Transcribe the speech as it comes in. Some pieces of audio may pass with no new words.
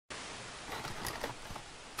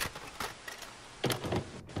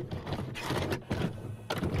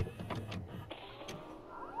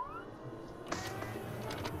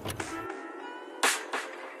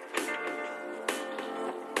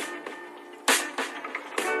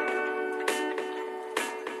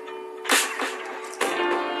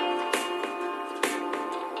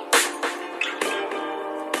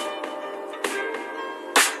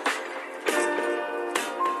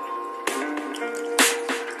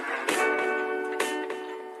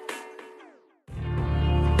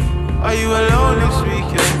Are you alone this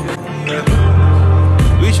weekend?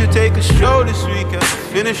 Yeah. We should take a stroll this weekend.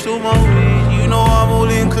 Finished all my weed, you know I'm all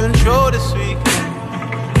in control this weekend.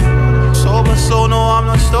 Sober, so no, I'm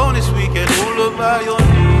not stoned this weekend. All about your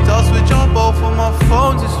needs, I'll switch on both of my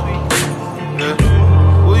phones this weekend. Yeah.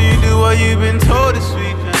 Will you do what you've been told this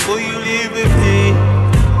weekend? Will you live with me?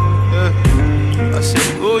 Yeah. I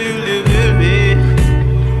said, will you live with me?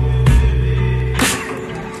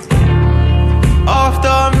 After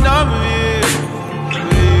I'm done with you,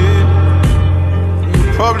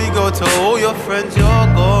 you probably go tell all your friends you're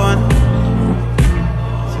gone.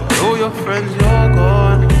 Tell all your friends you're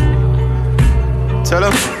gone. Tell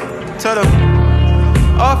them.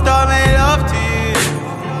 After I made love to you,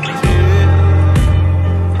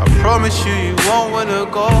 I promise you, you won't wanna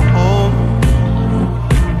go home.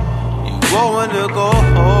 You won't wanna go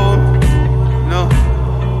home. No,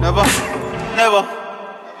 never.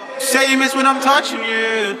 Say you miss when I'm touching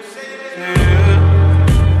you, yeah.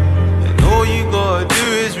 And all you gotta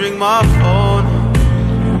do is ring my phone.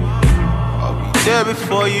 I'll be there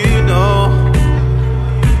before you know.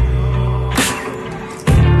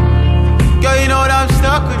 Girl, you know that I'm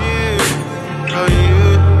stuck with you, oh you.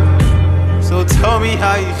 So tell me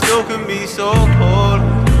how you still can be so cold.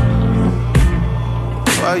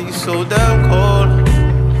 Why you so damn cold?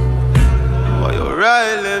 Why you're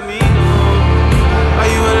right, let me know. Are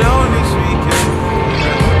you alone this weekend?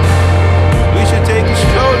 We should take a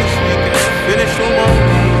stroll this weekend. Finish all my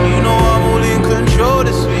weed, you know I'm all in control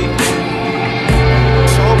this weekend.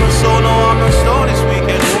 Sober, so no, I'm not stoned this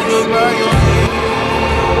weekend. All about your needs.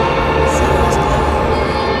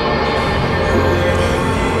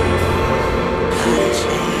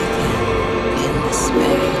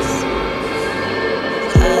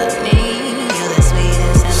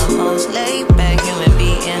 Laid back human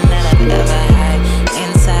being that I've ever had.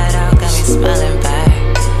 Inside out, got me smiling back.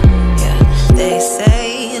 Yeah, they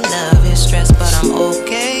say love is stress, but I'm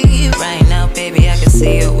okay right now, baby. I can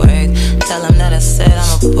see it work. Tell them that I said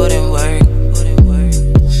I'ma put in work.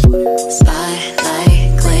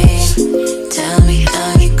 Spotlight gleam, tell me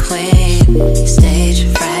I'm your queen. Stage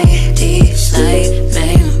fright, deep light,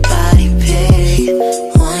 make my body pay.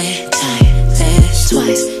 One time, then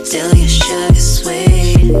twice, still your sugar sweet.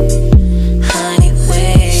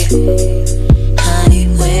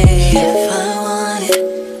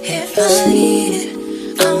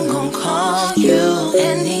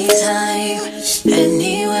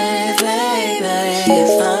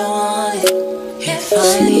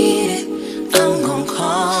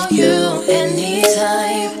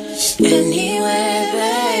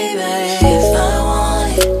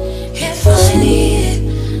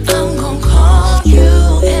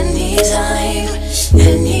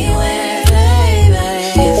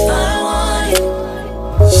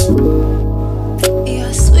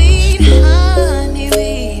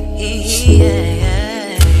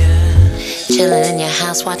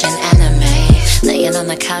 Watching anime, laying on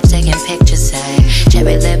the couch taking pictures. Say,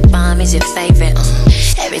 cherry lip balm is your favorite.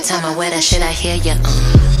 Every time I wear that shit, I hear you.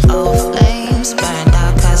 Old flames burned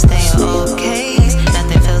out 'cause they are okay.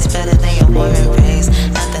 Nothing feels better than your warm embrace.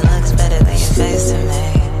 Nothing looks better than your face to me.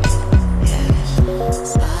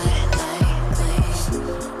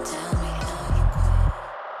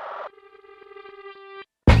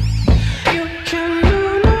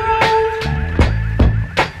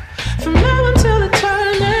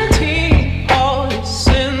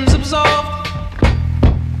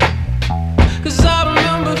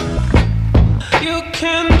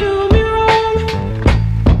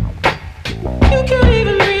 You can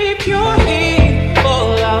even reap your heat.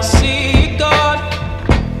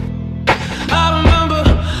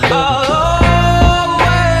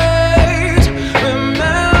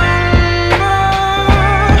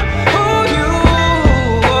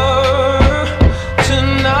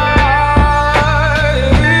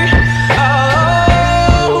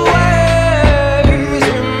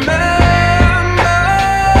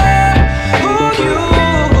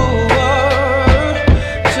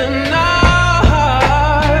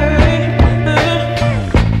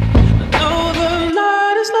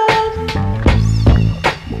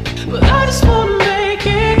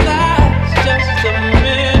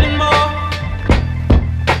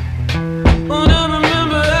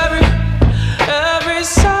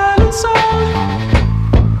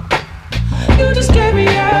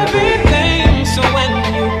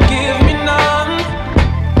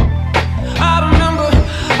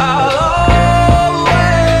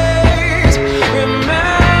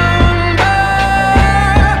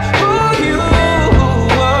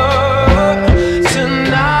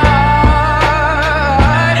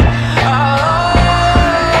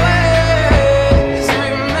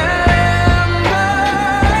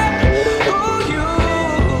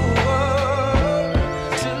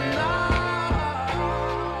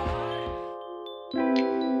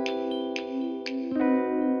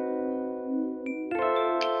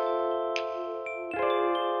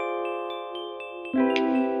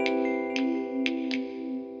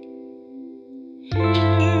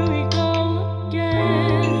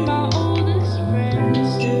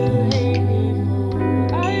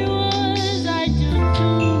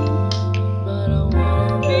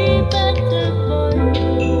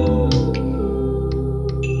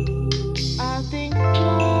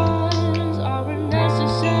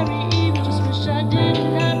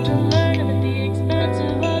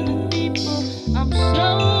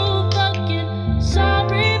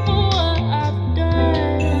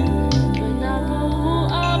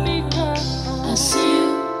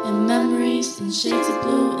 painted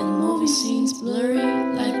blue and movie scenes blurry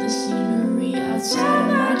like the scenery outside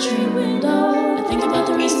of my train window. I think about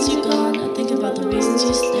the reasons you're gone, I think about the reasons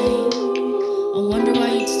you stayed. I wonder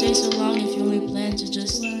why you'd stay so long if you only planned to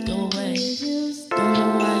just go away. Don't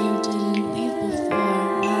know why you didn't leave before.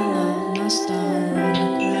 My love, my star, on a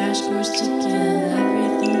crash course to kill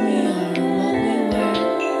everything we are, what we were.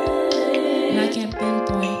 And I can't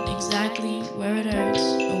pinpoint exactly where it hurts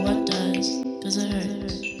or what does, 'cause it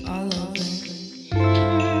hurts all over.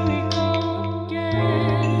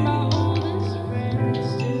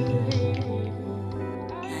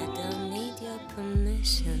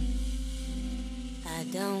 I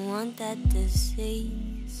don't want that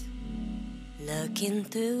disease lurking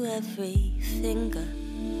through every finger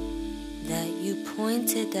that you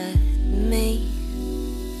pointed at me.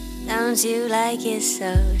 Don't you like it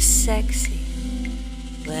so sexy,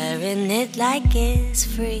 wearing it like it's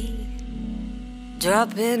free,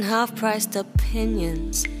 dropping half-priced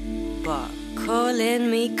opinions, but calling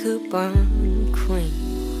me coupon queen.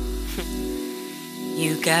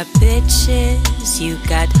 You got bitches, you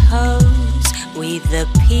got hoes, we the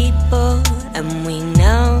people, and we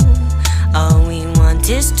know all we want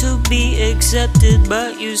is to be accepted,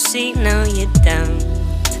 but you see, no you don't.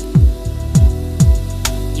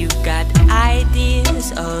 You got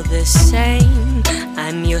ideas all the same,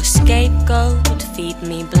 I'm your scapegoat, feed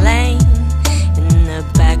me blame. In the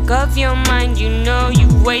back of your mind, you know you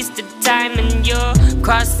wasted time, and you're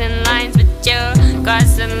crossing lines with your,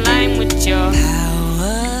 crossing line with your power.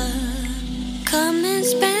 Come and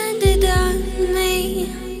spend it on me.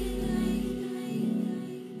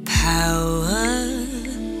 Power,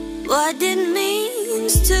 what it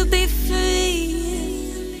means to be free.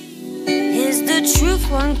 Is the truth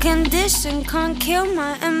one condition? Can't kill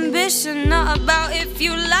my ambition. Not about if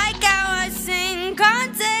you like how I sing.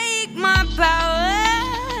 Can't take my power.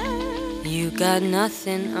 You got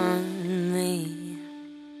nothing on me.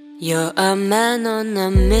 You're a man on a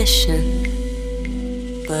mission,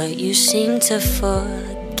 but you seem to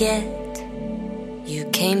forget you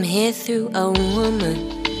came here through a woman.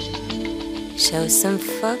 Show some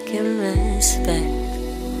fucking respect.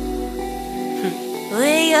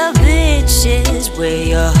 We're your bitches, we're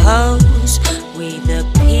your hoes, we the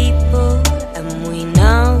people, and we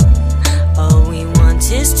know all we want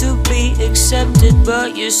is to be accepted,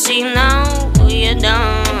 but you see, no, you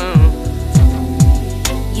don't.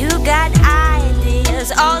 You got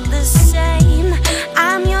ideas all the same,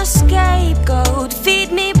 I'm your scapegoat,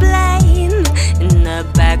 feed me blame. In the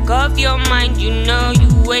back of your mind, you know you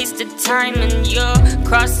wasted time, and you're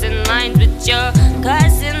crossing lines with your,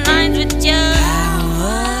 crossing lines with your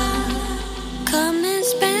power. Come and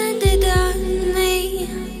spend it on me.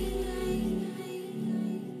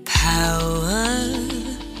 Power,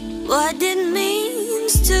 what it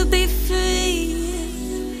means to be free.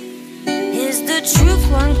 Is the truth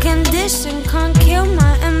one condition? Can't kill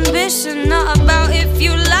my ambition. Not about if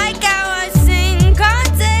you like how I sing.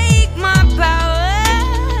 Can't take my power.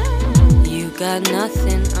 You got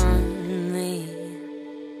nothing on me.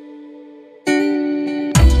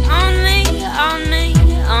 On me, on me,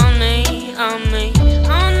 on me, on me,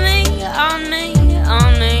 on me, on me,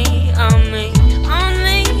 on me, on me, on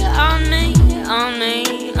me, on me, on me,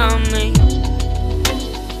 on me.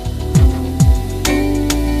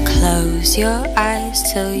 Close your eyes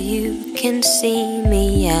till you can see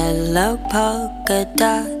me. Yellow polka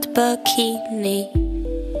dot bikini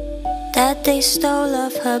that they stole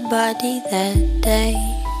off her body that day.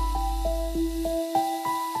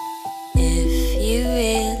 If you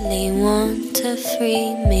really want to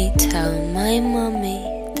free me, tell my mommy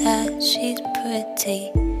that she's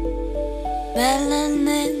pretty.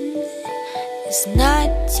 Melanin is not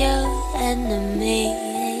your enemy.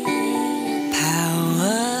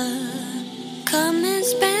 Power, come and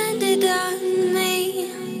spend it on me.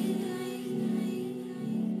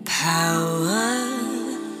 Power,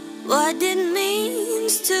 what it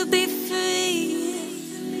means to be free.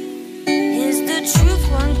 Is the truth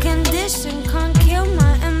one condition? Can't kill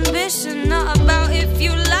my ambition. Not about if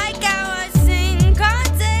you like how I sing.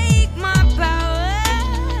 Can't take my power.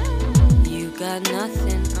 You got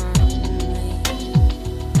nothing on me.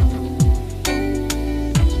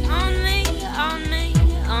 On me, on me,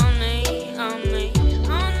 on me, on me,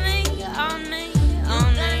 on me, on me, on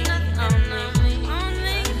me, on me, on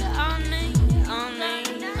me, on me, on me,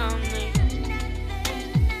 on me.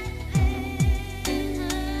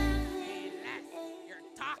 You're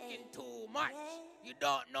talking too much. You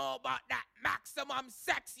don't know about that maximum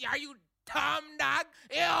sexy. Are you dumb, dog?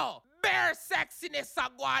 Yo, bare sexiness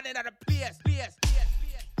are going in the place.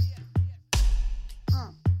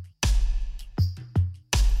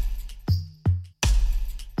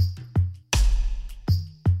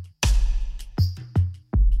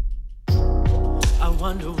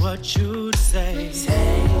 wonder what you'd say.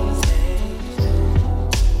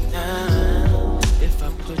 If I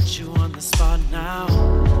put you on the spot now.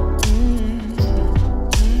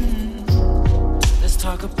 Let's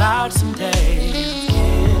talk about some days.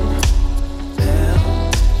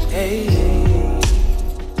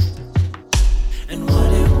 And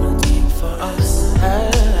what it will mean for us.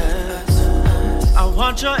 I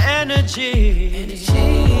want your energy.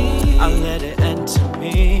 I'll let it enter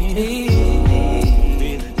me.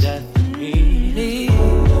 Be the death of me.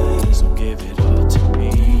 So give it all to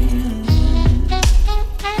me.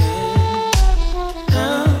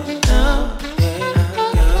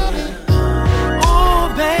 Oh,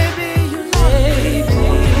 baby, you know me.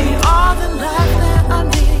 All the love that I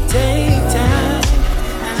need. Take time.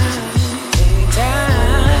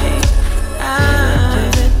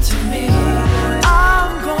 Give it to me.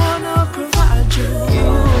 I'm gonna provide you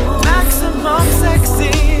maximum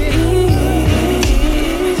sexy.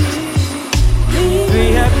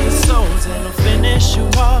 3 episodes and I'll finish you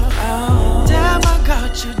off. Damn, I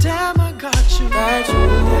got you. Damn, I got you.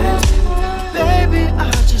 Baby,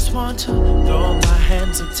 I just want to throw my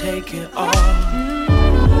hands and take it all.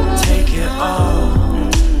 Take it all.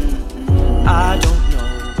 I don't know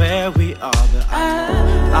where we are, but I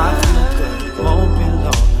feel good. It won't be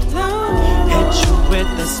long. Hit you with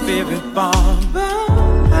the spirit bomb.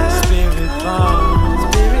 Spirit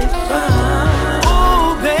bomb. Spirit bomb. Oh,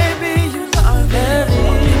 baby, you love me.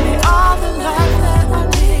 Give me all the love that I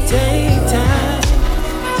need. Take time.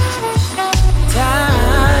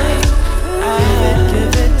 Time.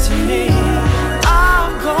 Give it to me.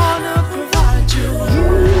 I'm gonna provide you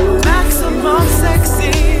maximum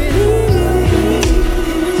sexy.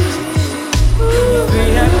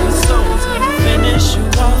 3 episodes and finish you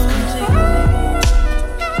off completely.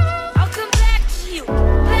 I'll come back to you.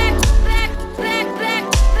 Back.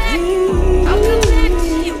 I'll come back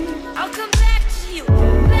to you. I'll come back to you.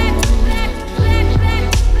 Back.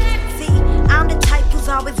 See, I'm the type who's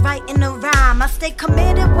always writing a rhyme. I stay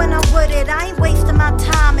committed when I'm with it. I ain't wasting my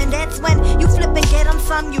time. And that's when you flip and get on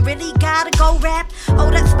some. You really gotta go rap. Oh,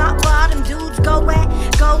 that spot where them dudes go at.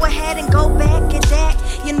 Go ahead and go back at that.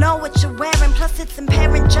 You know what you're wearing. Plus it's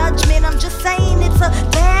impairing judgment. I'm just saying it's a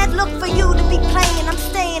bad look for you to be playing. I'm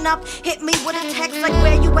staying up. Hit me with a text like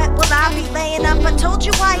where you at? Will I be laying up? I told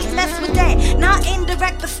you I ain't mess with that. Not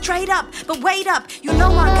indirect but straight up. But wait up. You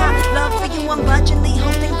know I got love for you unbudgingly.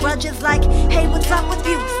 Holding grudges like, hey, what's up with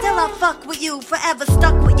you? Still I fuck with you. Forever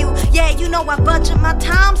stuck with you. Yeah, you know I budget my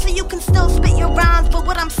time so you can still spit your rhymes. But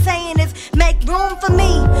what I'm saying is make room for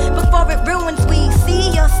me before it ruins we.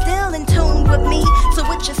 See, you're still in tune with me. So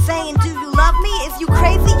what you're saying, do you love me? Is you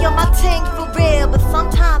crazy? You're my thing for real. But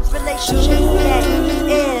sometimes relationships get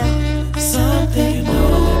ill. Something you know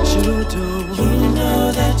that you do. You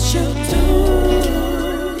know that you do.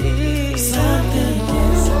 Something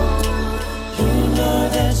you know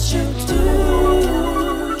that you do.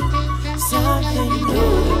 Something you know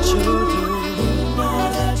that you do. You know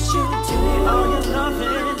that you do. Give me all your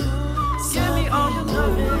loving. Give me all your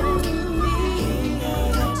loving. You know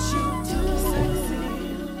that you do.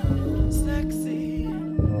 Sexy.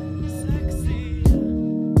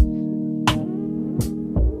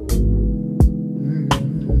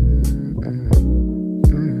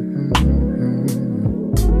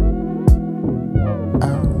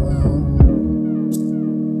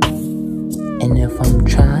 And if I'm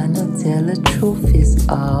trying to tell the truth, it's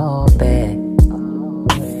all bad.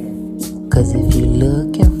 Cause if you're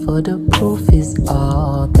looking for the proof, it's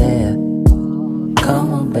all there.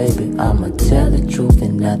 Come on, baby, I'ma tell the truth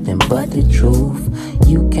and nothing but the truth.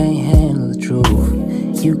 You can't handle the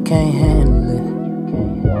truth. You can't handle it.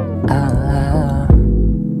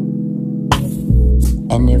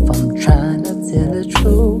 And if I'm trying to tell the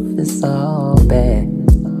truth, it's all bad.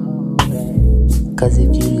 Cause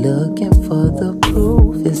if you looking for the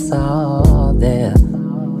proof, it's all there.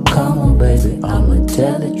 Come on, baby, I'ma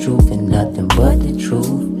tell the truth and nothing but the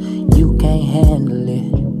truth. You can't handle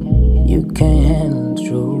it. You can't handle the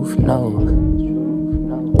truth, no.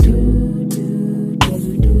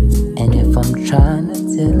 And if I'm trying to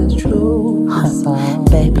tell the truth, it's all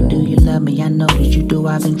baby, do you love me? I know that you do.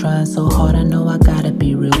 I've been trying so hard. I know I gotta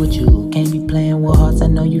be real with you. Can't be playing with hearts. I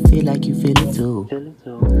know you feel like you feel it too.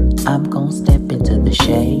 I'm gon' step into the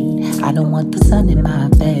shade. I don't want the sun in my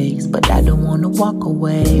face, but I don't wanna walk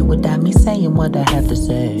away without me saying what I have to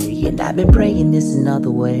say. And I've been praying this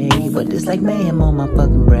another way, but it's like mayhem on my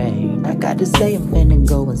fucking brain. I gotta say I'm finna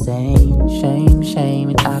go insane. shame, shame,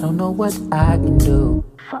 and I don't know what I can do.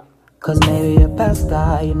 Cause maybe your past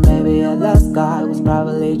guy and maybe your last guy was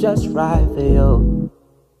probably just right for you.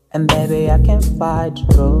 And baby, I can't fight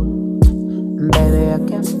the truth. Baby, I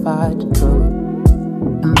can't fight the truth.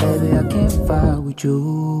 And baby, I can't fight with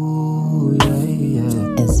you, yeah,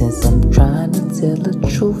 yeah. And since I'm trying to tell the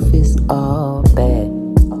truth, it's all bad.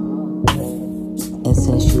 And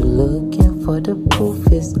since you're looking for the proof,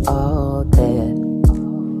 it's all that.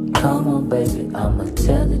 Come on, baby, I'ma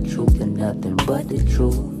tell the truth and nothing but the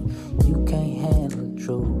truth. You can't handle the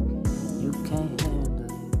truth. You can't handle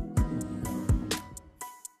it.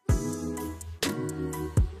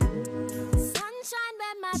 Sunshine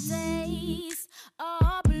when my days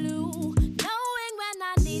are blue. Knowing when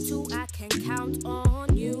I need to, I can count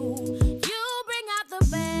on you. You bring out the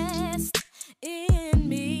best in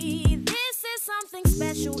me. This is something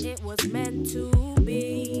special, it was meant to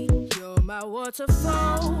be. You're my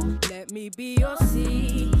waterfall, let me be your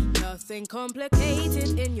sea. Nothing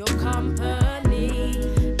complicated in your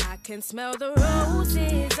company. I can smell the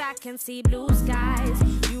roses, I can see blue skies.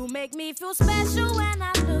 You make me feel special when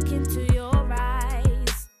I look into your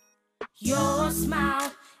eyes. Your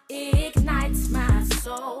smile ignites my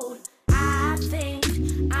soul. I think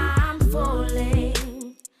I'm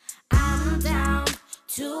falling. I'm down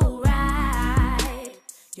to ride.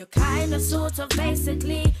 You're kinda, sort of,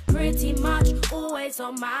 basically, pretty much always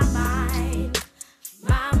on my mind.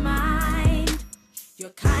 My mind.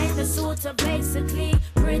 You're kinda, sort of, basically,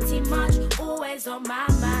 pretty much always on my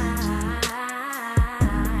mind.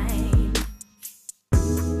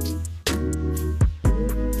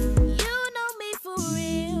 You know me for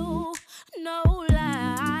real, no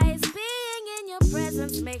lies. Being in your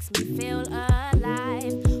presence makes me feel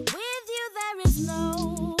alive. With you there is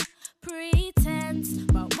no pretense,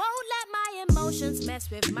 but won't let my emotions mess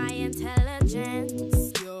with my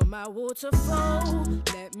intelligence. You're my waterfall,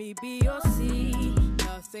 let me be your sea.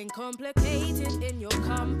 Nothing complicated in your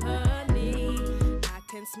company. I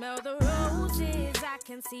can smell the roses, I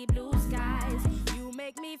can see blue skies. You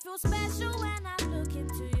make me feel special when I look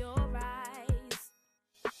into your eyes.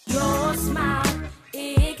 Your smile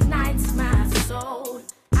ignites my soul.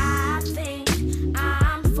 I think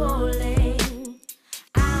I'm falling.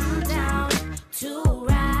 I'm down to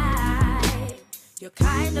ride. You're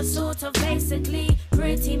kinda, sort of, basically,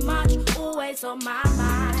 pretty much always on my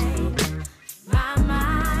mind. My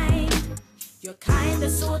mind. You're kinda,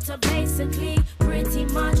 sort of, basically, pretty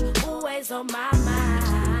much always on my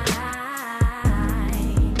mind.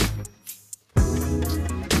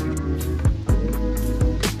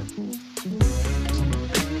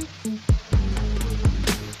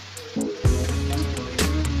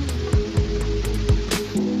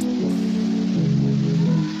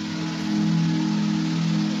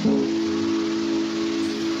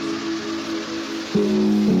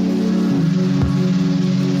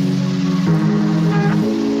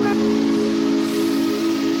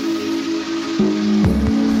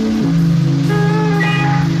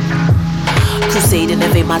 Crusading,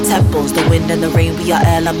 invade my temples. The wind and the rain, we are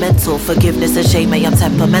elemental. Forgiveness and shame, I am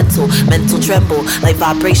temperamental. Mental tremble, like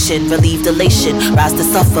vibration, relieve elation. Rise to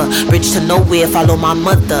suffer, bridge to nowhere, follow my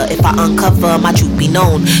mother. If I uncover, my truth be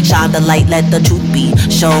known. Shine the light, let the truth be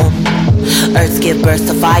shown. Earths give birth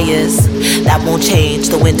to fires that won't change.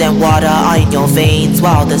 The wind and water are in your veins, we're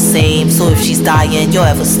all the same. So if she's dying, you're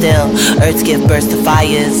ever still. Earths give birth to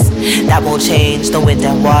fires that won't change. The wind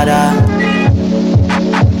and water.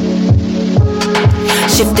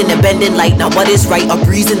 Shifting and bending light, now what is right? A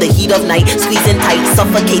breeze in the heat of night, squeezing tight,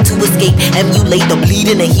 suffocate to escape, emulate the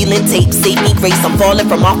bleeding and healing tape. Save me grace, I'm falling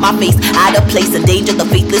from off my face, out of place, endanger the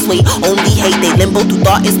faithless way. Only hate, they limbo through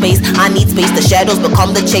thought and space. I need space, the shadows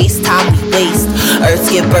become the chase. Time we waste,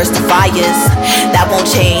 earths give birth to fires that won't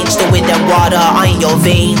change. The wind and water are in your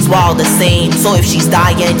veins, we're all the same. So if she's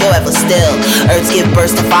dying, you're ever still. Earths give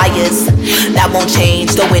birth to fires that won't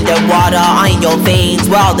change. The wind and water are in your veins,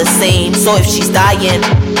 we're all the same. So if she's dying,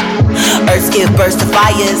 earths give birth to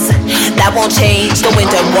fires that won't change. The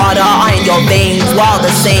wind and water are in your veins, we're all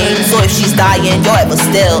the same. So if she's dying, you're ever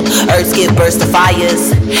still. Earths give birth to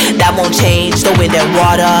fires that won't change. The wind and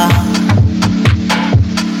water.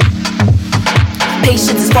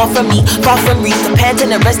 Patience is far from me, far from reach. The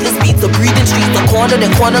panting and restless beats, the breathing streets, the corner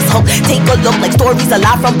and corners hope. Take a look like stories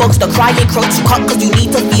alive from books. The crying croaks, you cut cause you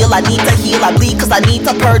need to feel. I need to heal, I bleed cause I need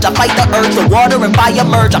to purge. I fight the urge, the water and fire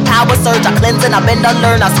merge. I power surge, I cleanse and I bend and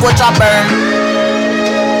learn. I scorch, I burn.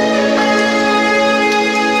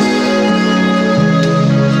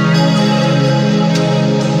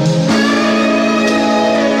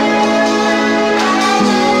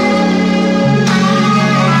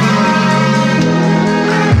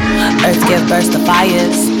 Earth give birth to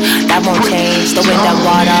fires that won't change. The wind and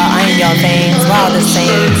water are in your veins, we're all the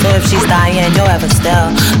same. So if she's dying, you're ever still.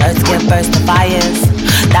 Earth give birth to fires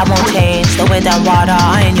that won't change. The wind and water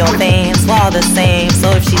are in your veins, we're all the same.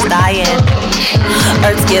 So if she's dying,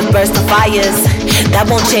 earth give birth to fires, that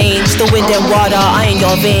won't change. The wind and water are in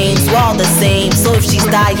your veins, we're all the same. So if she's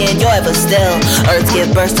dying, you're ever still. Earth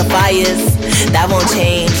give birth to fires, that won't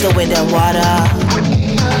change. The wind and water.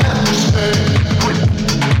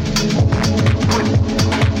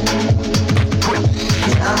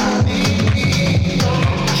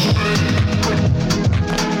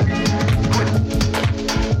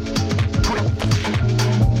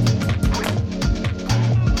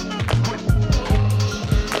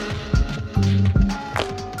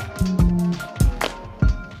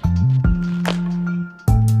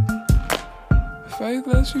 Faith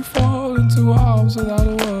lets you fall into arms without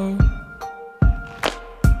a word,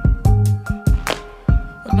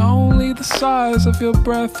 and only the size of your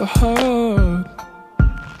breath are heard.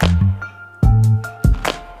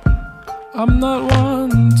 I'm not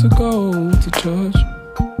one to go to church,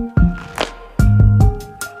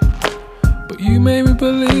 but you made me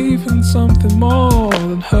believe in something more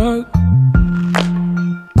than hurt.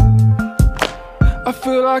 I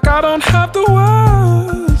feel like I don't have the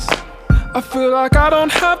words, I feel like I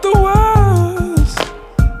don't have the words,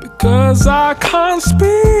 because I can't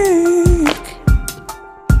speak.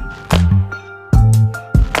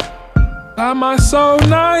 Am I so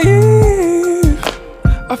naive?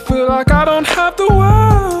 I feel like I don't have the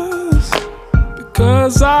words,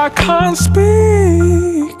 because I can't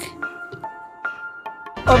speak.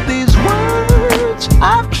 Of these words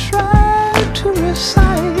I've tried to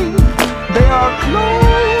recite, they are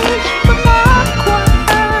close but not quite.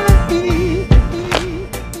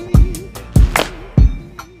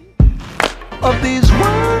 Of these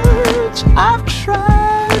words I've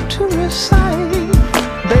tried to recite,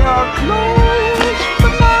 they are close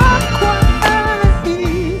but not quite.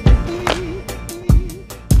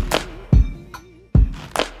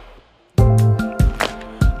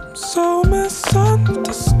 I'm so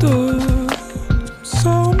misunderstood,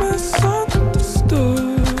 so misunderstood.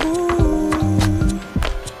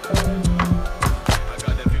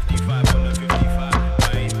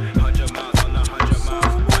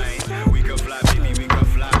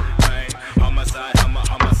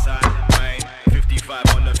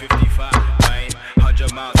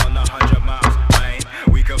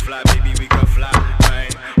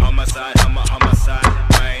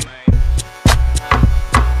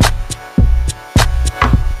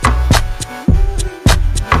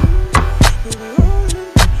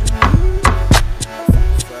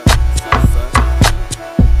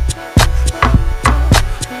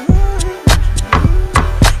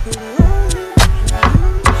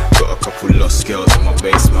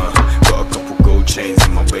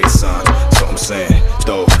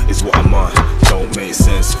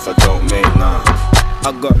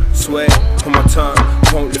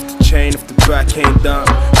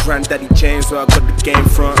 Granddaddy James, where I got the game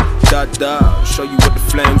from. Da, show you what the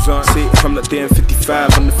flames on. See, I'm not doing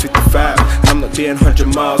 55 on the 55, and I'm not doing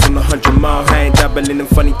 100 miles on the 100 mile. I ain't dabbling in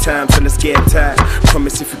funny times, so let's get tight.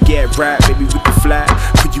 Promise if we get right, baby we can fly.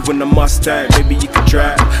 Put you in a Mustang, baby you can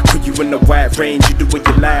drive. Put you in the wide range, you do what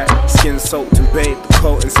you like. Skin soaked and bathed, the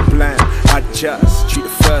coat and sublime. I just treat the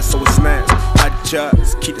first so it's nice. I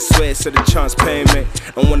just keep the sweat so the chance pay me.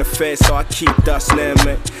 Don't wanna face, so I keep dust near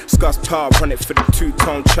me. Scott's power, run it for the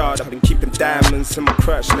 2-tone chart. I've been keeping diamonds in my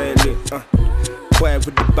crutch lately. Boy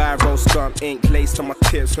with the barrel stump, ink laced on my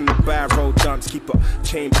tips when the barrel dumps. Keep a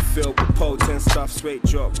chamber filled with potent stuff. Straight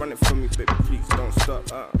drop, run it for me, baby, please don't stop.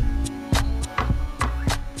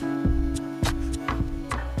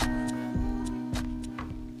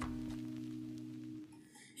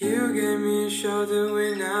 You gave me a shoulder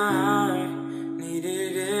when I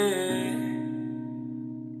needed it.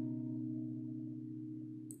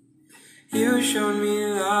 You showed me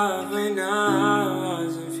love when I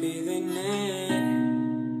wasn't feeling it.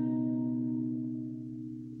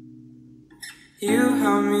 You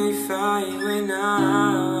helped me fight when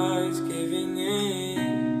I was giving in.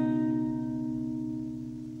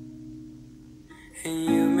 And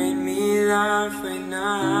you made me laugh when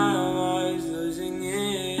I was losing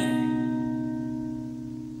it.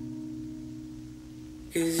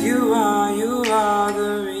 'Cause you are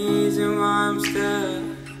the reason why I'm still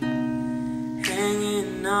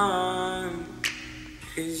hanging on.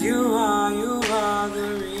 'Cause you are the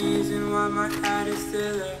reason why my head is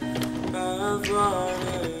still above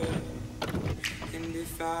water. And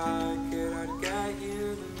if I could, I'd get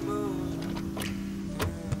you the moon.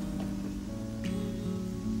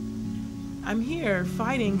 I'm here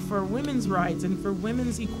fighting for women's rights and for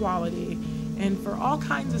women's equality and for all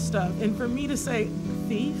kinds of stuff. And for me to say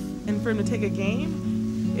thief and for him to take a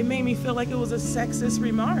game, it made me feel like it was a sexist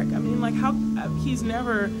remark. I mean, like, how he's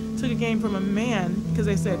never took a game from a man because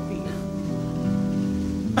they said thief.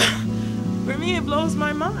 For me, it blows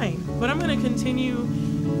my mind. But I'm going to continue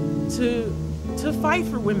to fight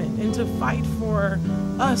for women and to fight for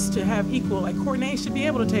us to have equal. Like, Courtney should be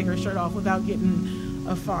able to take her shirt off without getting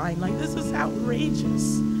a fine. Like, this is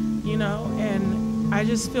outrageous, you know? And I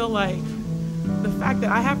just feel like the fact that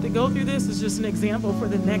I have to go through this is just an example for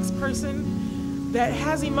the next person that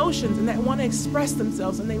has emotions and that want to express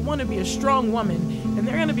themselves and they want to be a strong woman. And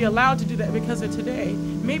they're going to be allowed to do that because of today.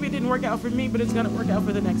 Maybe it didn't work out for me, but it's going to work out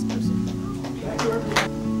for the next person.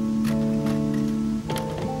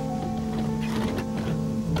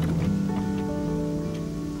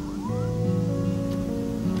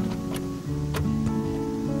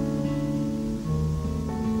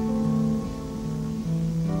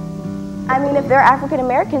 I mean, if they're African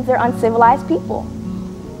Americans, they're uncivilized people.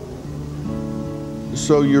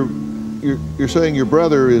 So you're saying your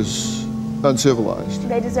brother is uncivilized?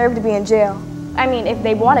 They deserve to be in jail. I mean, if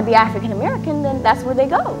they want to be African American, then that's where they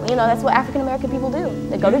go. You know, that's what African American people do.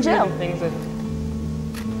 They go to jail.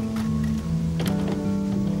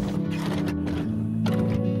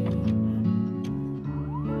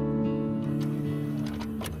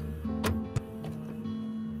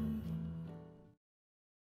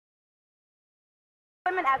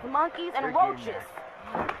 Women as monkeys and roaches.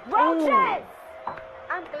 Roaches!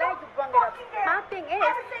 I'm glad you brought it up. My thing is,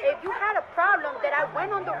 if you had a problem that I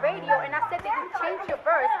went on the radio and I said that you changed your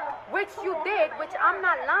verse, which you did, which I'm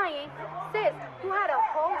not lying, sis, you had a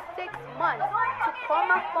whole 6 months to call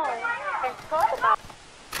my phone and talk about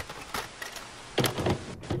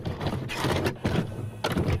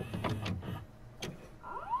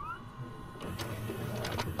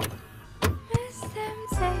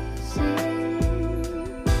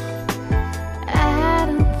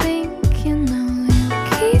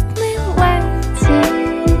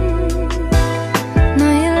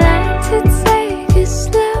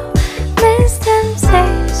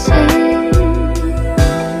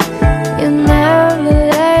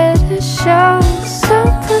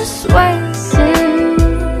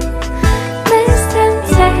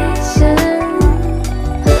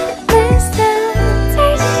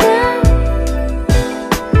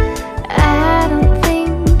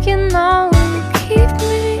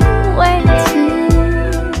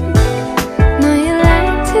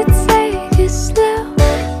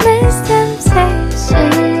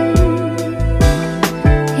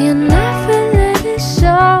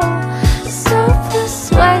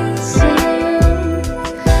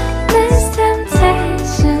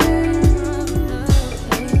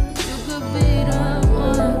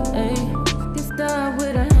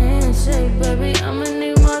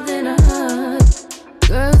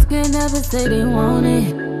say they want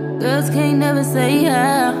it. Girls can't never say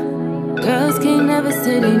yeah. Girls can't never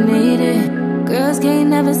say they need it. Girls can't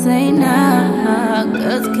never say nah.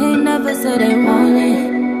 Girls can't never say they want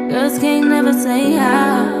it. Girls can't never say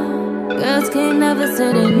yeah. Girls can't never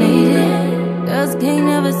say they need it. Girls can't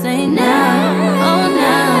never say nah. Oh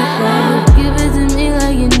nah, give it to me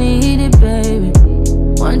like you need it, baby.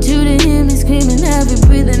 Want you to hear me screaming heavy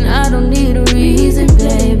breathing. I don't need a reason,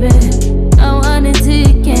 baby. I want it till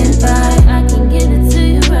you can't buy. I can give it to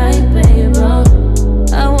you right, baby.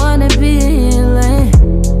 I wanna be healing.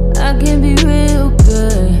 I can be real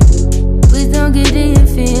good. Please don't get in your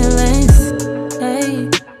feelings. Hey,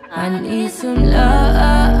 I need some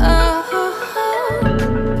love.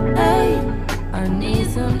 Hey, I need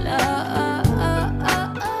some love.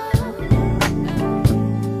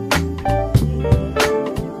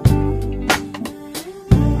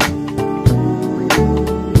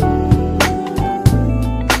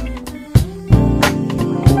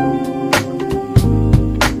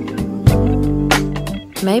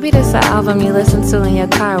 Maybe this is an album you listen to in your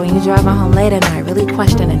car when you're driving home late at night, really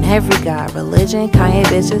questioning every god, religion, Kanye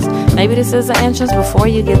bitches. Maybe this is an entrance before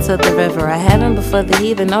you get to the river, a heaven before the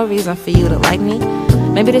heathen, no reason for you to like me.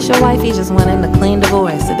 Maybe this your wifey just wanting a clean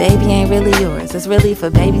divorce, the baby ain't really yours, it's really for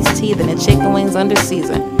baby's teeth and the chicken wings under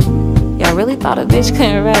season. Y'all really thought a bitch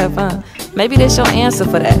couldn't rap, huh? Maybe this your answer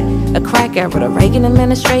for that, a crack era, the Reagan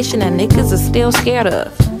administration that niggas are still scared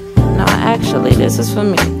of. No, actually, this is for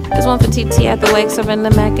me. This one for TT at the wake serving the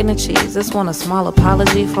mac and the cheese. This one a small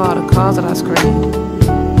apology for all the calls that I screamed.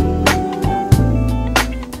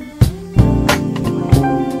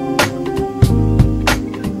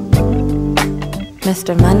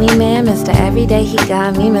 Mr. Money Man, Mr. Everyday, he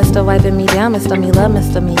got me. Mr. Wiping me down, Mr. Me Love,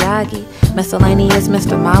 Mr. Miyagi. Miscellaneous,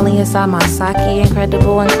 Mr. Molly inside my sake.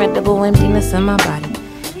 Incredible, incredible emptiness in my body.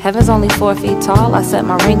 Heaven's only 4 feet tall, I set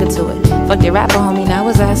my ringer to it. Fuck your rapper homie, now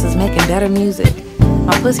his ass is making better music.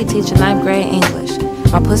 My pussy teacher 9th grade English.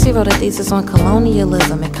 My pussy wrote a thesis on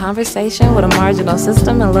colonialism and conversation with a marginal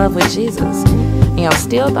system in love with Jesus. And y'all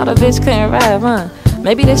still thought a bitch couldn't rap, huh?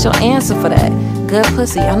 Maybe that's your answer for that. Good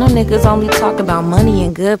pussy. I know niggas only talk about money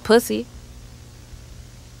and good pussy.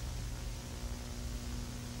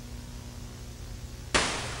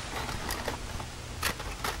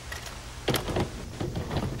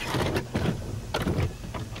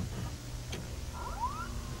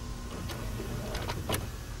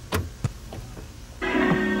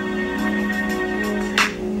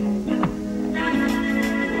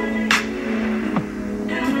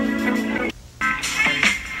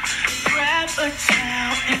 Grab a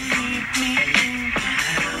towel and meet me in